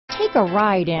Take a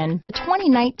ride in the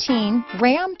 2019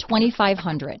 Ram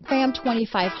 2500. Ram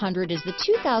 2500 is the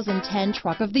 2010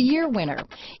 Truck of the Year winner.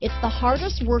 It's the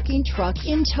hardest working truck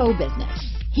in tow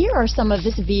business. Here are some of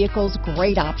this vehicle's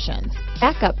great options: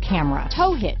 backup camera,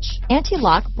 tow hitch,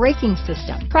 anti-lock braking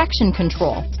system, traction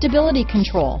control, stability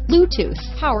control, Bluetooth,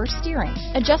 power steering,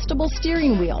 adjustable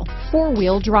steering wheel,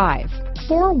 four-wheel drive,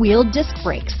 four-wheel disc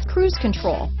brakes, cruise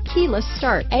control, keyless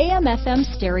start, AM/FM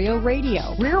stereo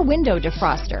radio, rear window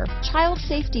defroster, child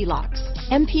safety locks,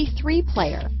 MP3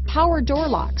 player, power door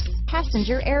locks,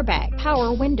 passenger airbag,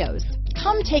 power windows.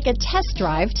 Come take a test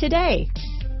drive today.